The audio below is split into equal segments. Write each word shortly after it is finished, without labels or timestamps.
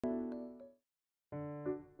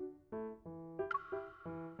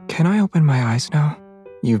Can I open my eyes now?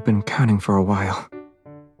 You've been counting for a while.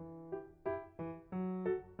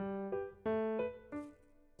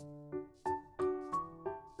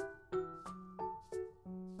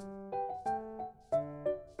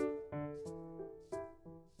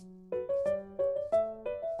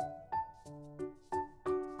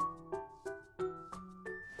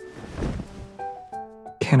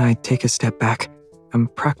 Can I take a step back? I'm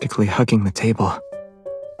practically hugging the table.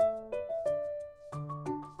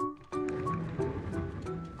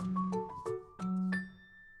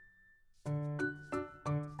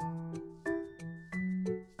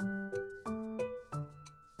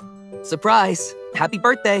 Surprise! Happy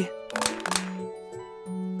birthday!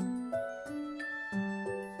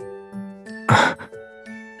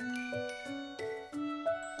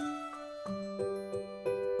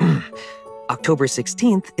 October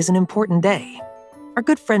 16th is an important day. Our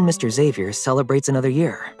good friend Mr. Xavier celebrates another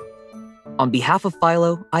year. On behalf of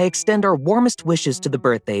Philo, I extend our warmest wishes to the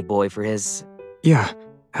birthday boy for his... Yeah,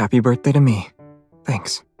 happy birthday to me.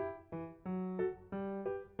 Thanks.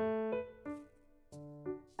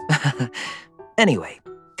 Anyway,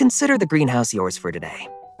 consider the greenhouse yours for today.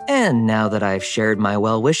 And now that I've shared my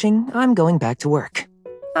well-wishing, I'm going back to work.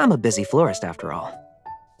 I'm a busy florist after all.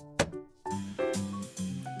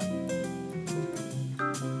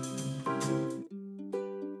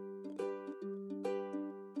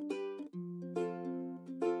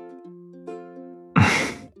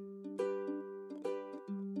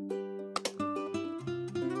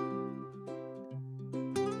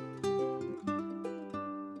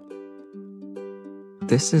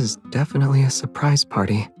 This is definitely a surprise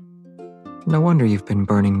party. No wonder you've been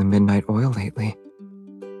burning the midnight oil lately.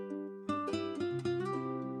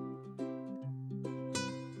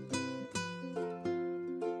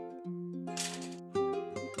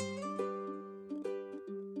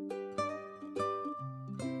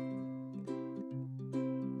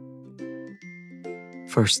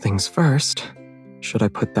 First things first, should I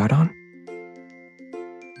put that on?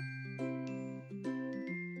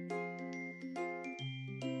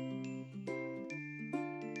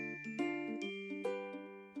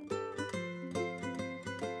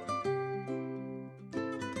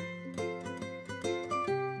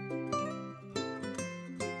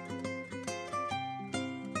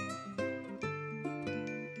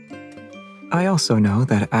 I also know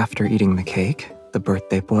that after eating the cake, the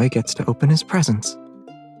birthday boy gets to open his presents.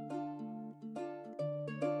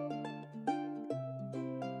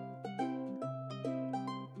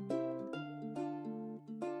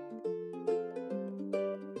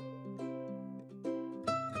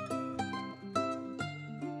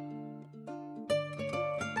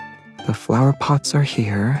 The flower pots are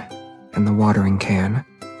here, and the watering can,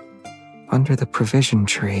 under the provision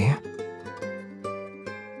tree.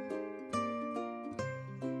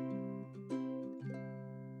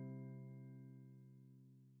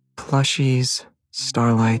 Plushies,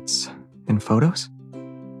 starlights, and photos?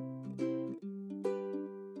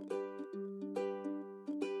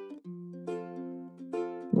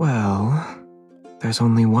 Well, there's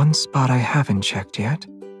only one spot I haven't checked yet.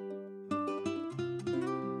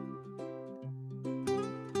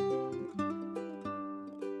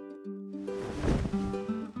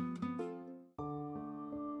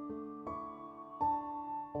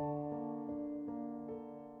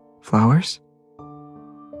 Flowers?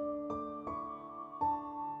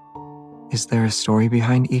 Is there a story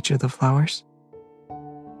behind each of the flowers?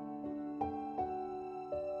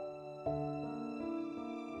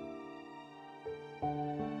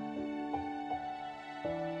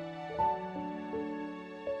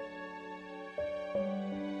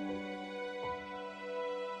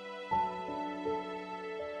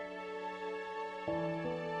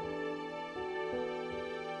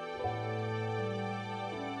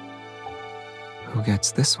 Who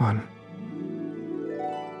gets this one?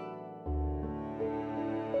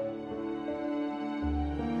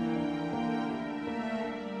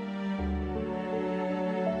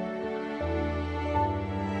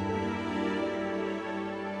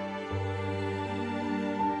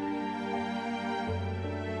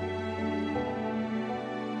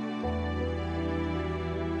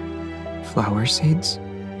 Flower seeds?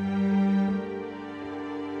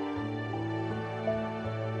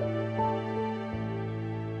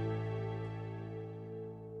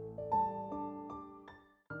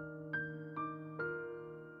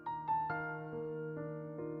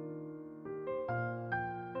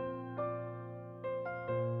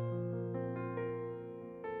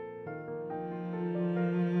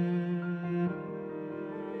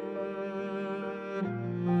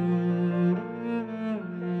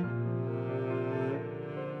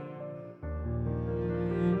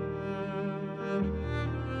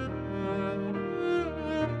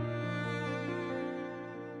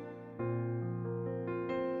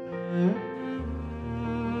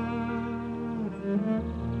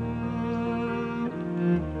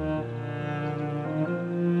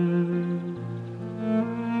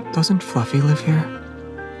 Doesn't Fluffy live here?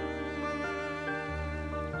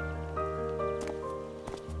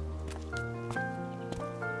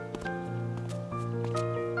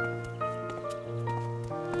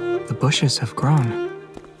 The bushes have grown,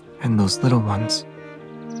 and those little ones.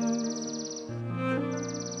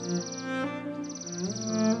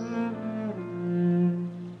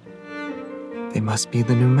 They must be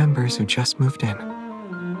the new members who just moved in.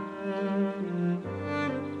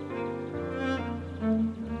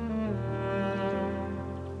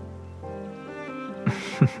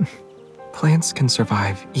 Plants can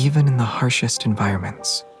survive even in the harshest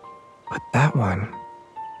environments, but that one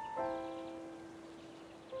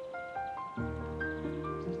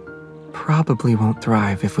probably won't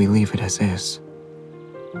thrive if we leave it as is.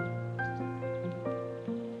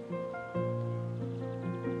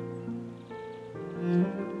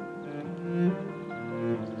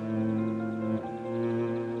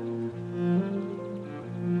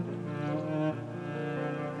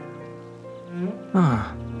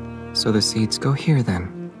 Ah, so the seeds go here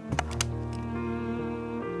then.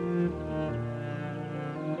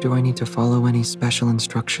 Do I need to follow any special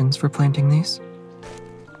instructions for planting these?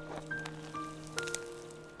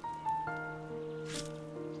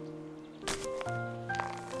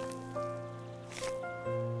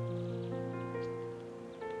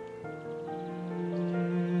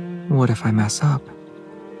 What if I mess up?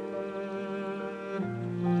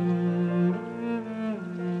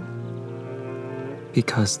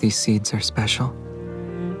 Because these seeds are special?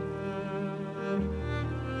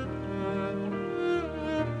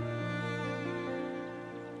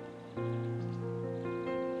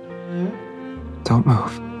 Don't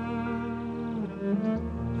move.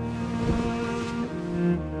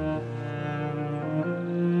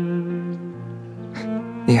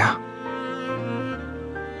 Yeah.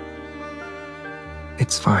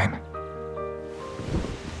 It's fine.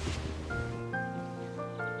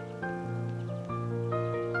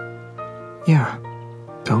 Yeah,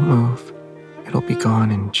 don't move. It'll be gone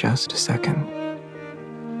in just a second.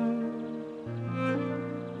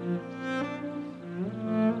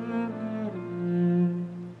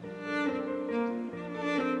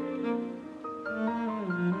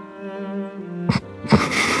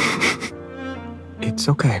 It's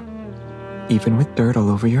okay. Even with dirt all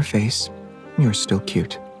over your face, you're still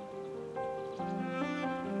cute.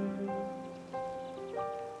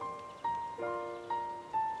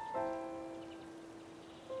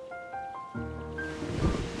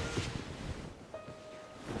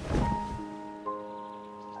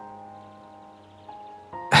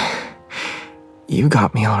 You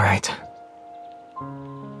got me all right.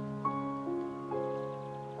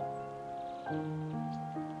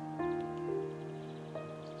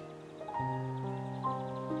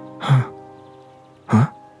 Huh?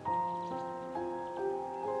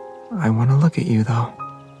 I want to look at you, though.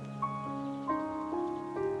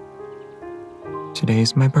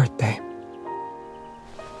 Today's my birthday.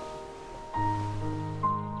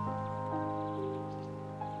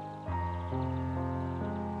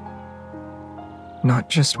 Not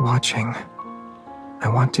just watching. I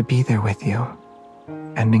want to be there with you,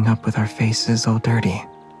 ending up with our faces all dirty.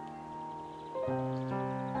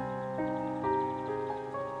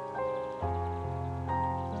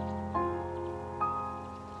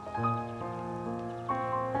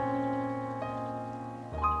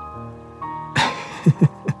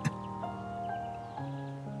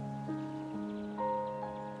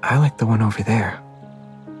 I like the one over there.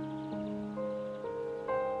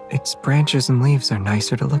 Its branches and leaves are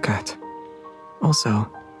nicer to look at.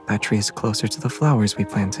 Also, that tree is closer to the flowers we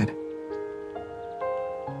planted.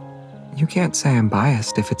 You can't say I'm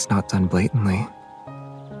biased if it's not done blatantly.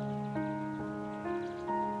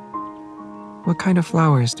 What kind of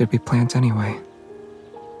flowers did we plant anyway?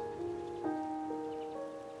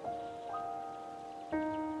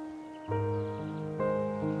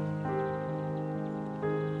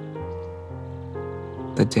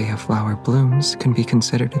 The day a flower blooms can be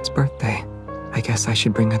considered its birthday. I guess I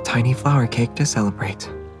should bring a tiny flower cake to celebrate.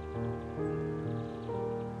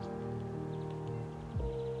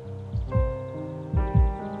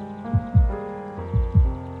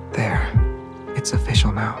 There, it's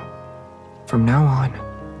official now. From now on,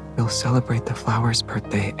 we'll celebrate the flower's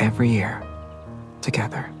birthday every year,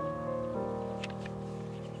 together.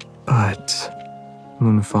 But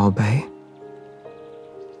Moonfall Bay?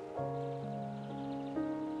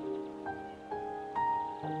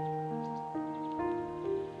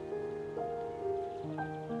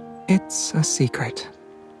 It's a secret.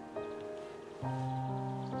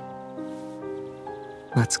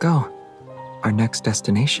 Let's go. Our next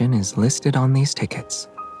destination is listed on these tickets.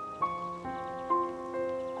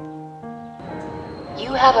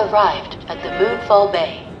 have arrived at the Moonfall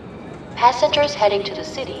Bay. Passengers heading to the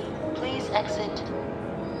city, please exit.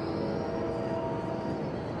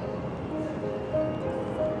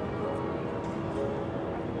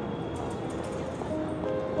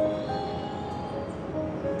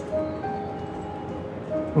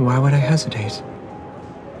 Why would I hesitate?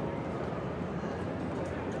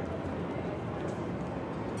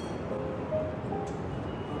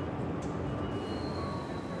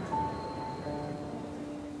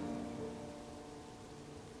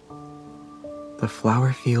 The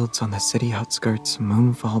flower fields on the city outskirts,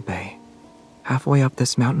 Moonfall Bay. Halfway up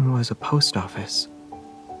this mountain was a post office.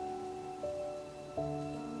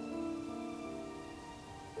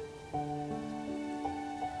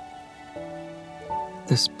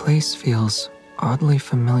 This place feels oddly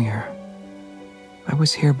familiar. I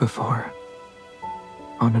was here before,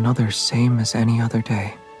 on another same as any other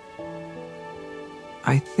day.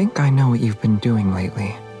 I think I know what you've been doing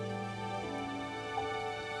lately.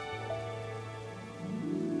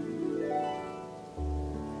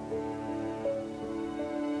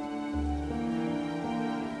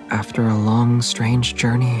 After a long, strange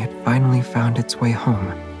journey, it finally found its way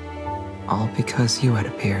home. All because you had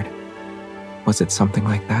appeared. Was it something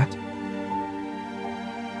like that?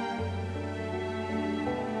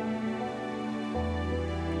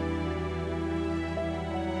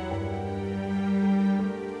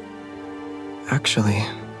 Actually,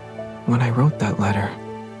 when I wrote that letter,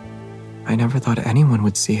 I never thought anyone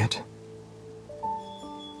would see it.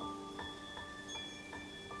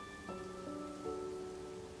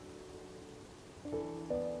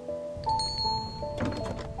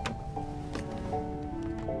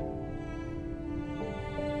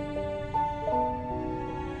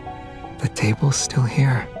 The table's still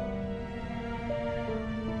here.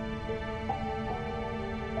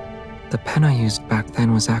 The pen I used back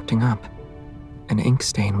then was acting up. An ink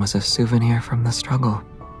stain was a souvenir from the struggle.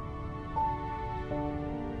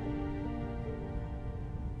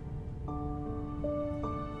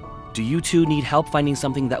 Do you two need help finding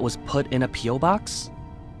something that was put in a P.O. box?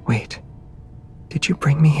 Wait, did you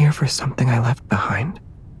bring me here for something I left behind?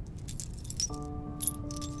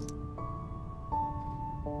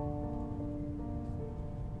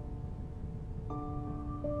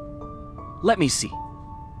 Let me see.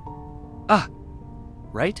 Ah,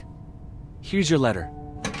 right? Here's your letter.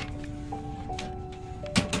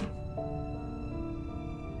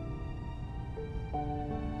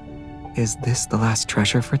 Is this the last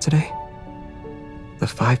treasure for today? The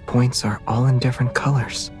 5 points are all in different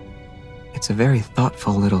colors. It's a very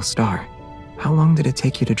thoughtful little star. How long did it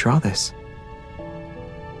take you to draw this?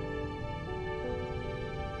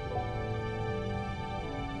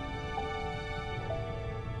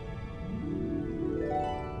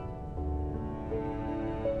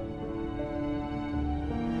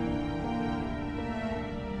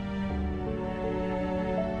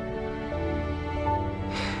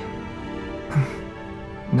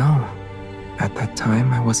 No. At that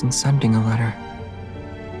time, I wasn't sending a letter.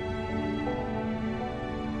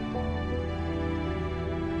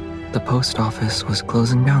 The post office was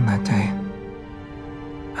closing down that day.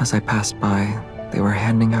 As I passed by, they were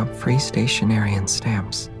handing out free stationery and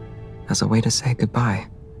stamps as a way to say goodbye.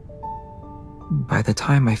 By the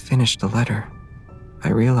time I finished the letter, I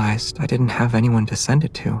realized I didn't have anyone to send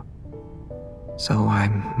it to. So I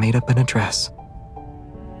made up an address.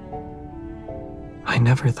 I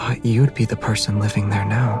never thought you'd be the person living there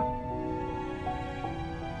now.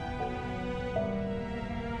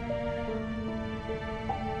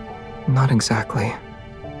 Not exactly.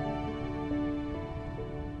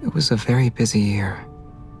 It was a very busy year.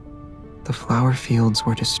 The flower fields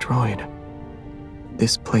were destroyed.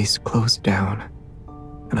 This place closed down,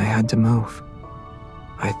 and I had to move.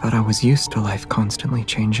 I thought I was used to life constantly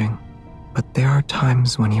changing. But there are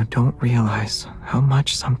times when you don't realize how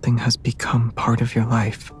much something has become part of your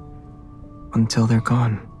life until they're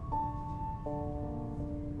gone.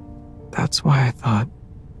 That's why I thought,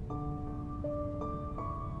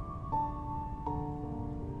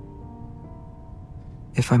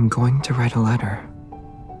 if I'm going to write a letter,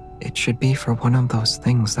 it should be for one of those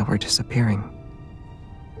things that were disappearing.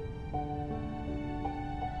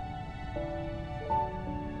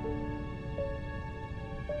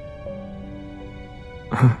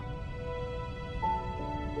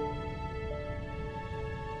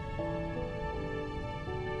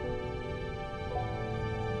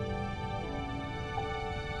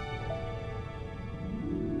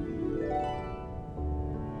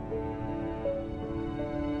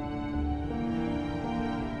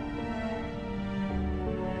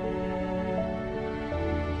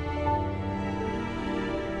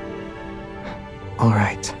 All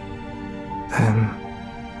right. Then,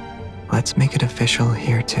 let's make it official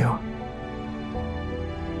here too.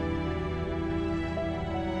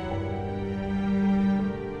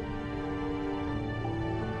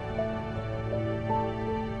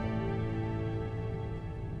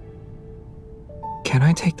 Can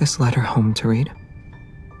I take this letter home to read?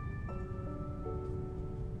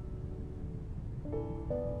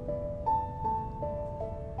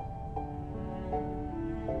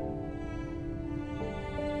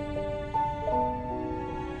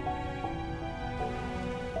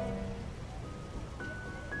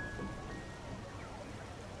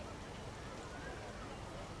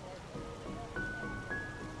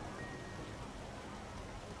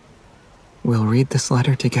 We'll read this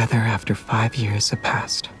letter together after 5 years have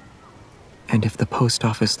passed. And if the post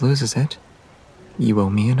office loses it, you owe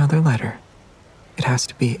me another letter. It has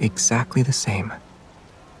to be exactly the same.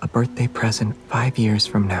 A birthday present 5 years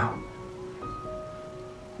from now.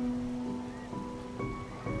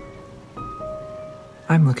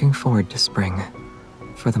 I'm looking forward to spring,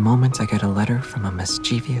 for the moment I get a letter from a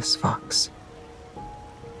mischievous fox.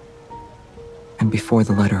 And before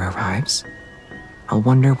the letter arrives, I'll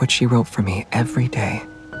wonder what she wrote for me every day.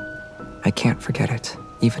 I can't forget it,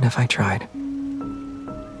 even if I tried.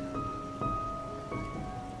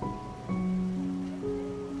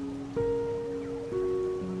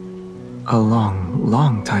 A long,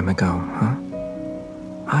 long time ago, huh?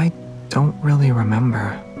 I don't really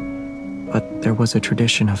remember, but there was a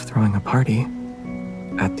tradition of throwing a party.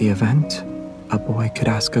 At the event, a boy could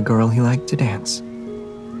ask a girl he liked to dance.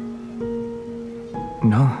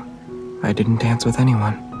 No, I didn't dance with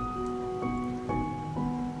anyone.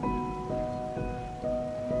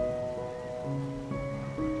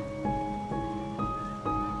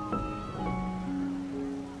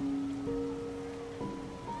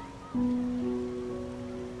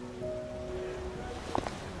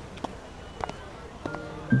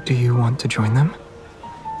 Do you want to join them?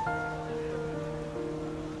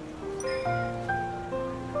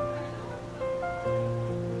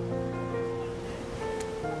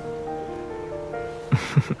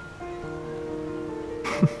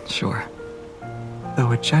 Sure.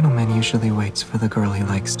 Though a gentleman usually waits for the girl he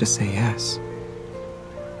likes to say yes.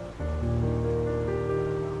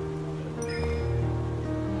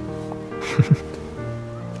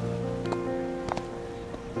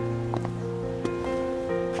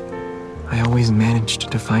 I always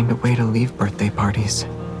managed to find a way to leave birthday parties.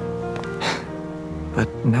 But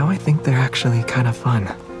now I think they're actually kind of fun.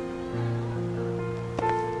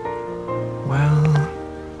 Well,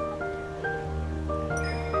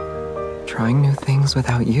 trying new things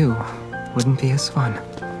without you wouldn't be as fun.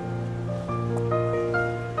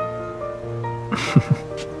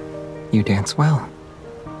 You dance well.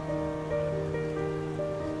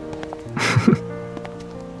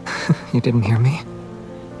 You didn't hear me?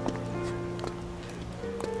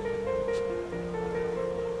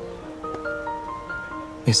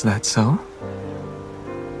 Is that so?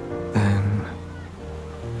 Then...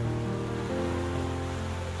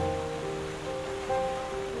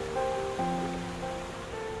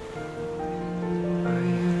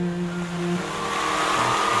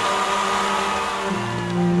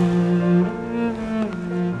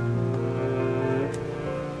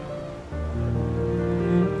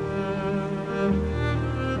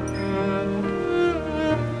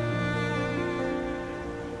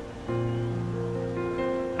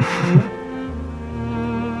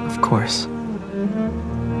 Of course.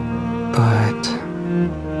 But...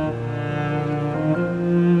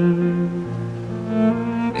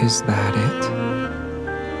 is that it?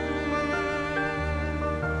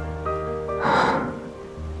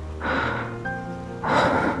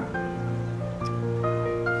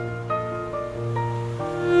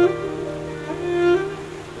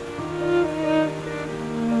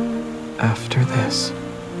 After this,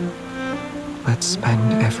 let's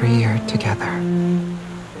spend every year together.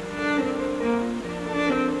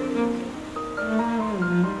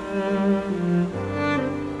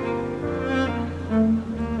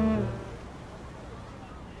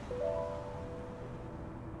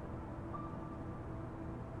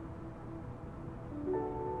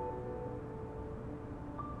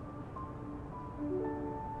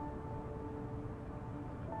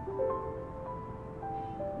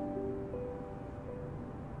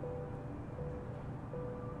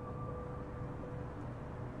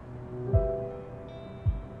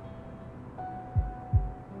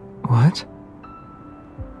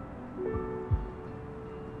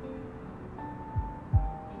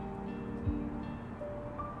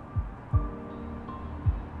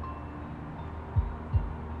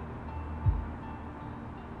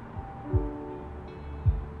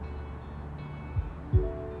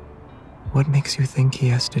 What makes you think he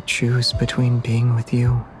has to choose between being with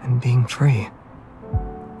you and being free?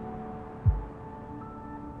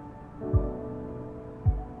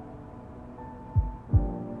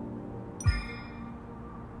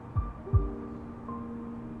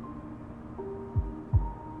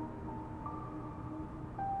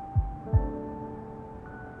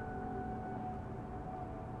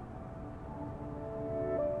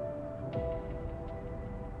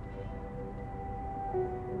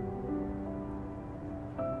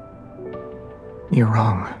 You're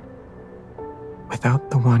wrong.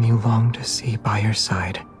 Without the one you long to see by your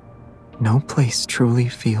side, no place truly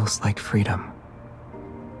feels like freedom.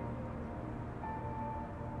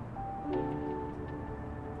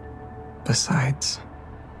 Besides,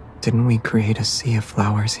 didn't we create a sea of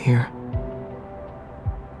flowers here?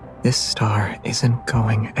 This star isn't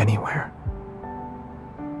going anywhere.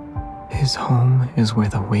 His home is where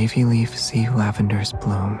the wavy leaf sea lavenders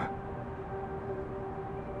bloom.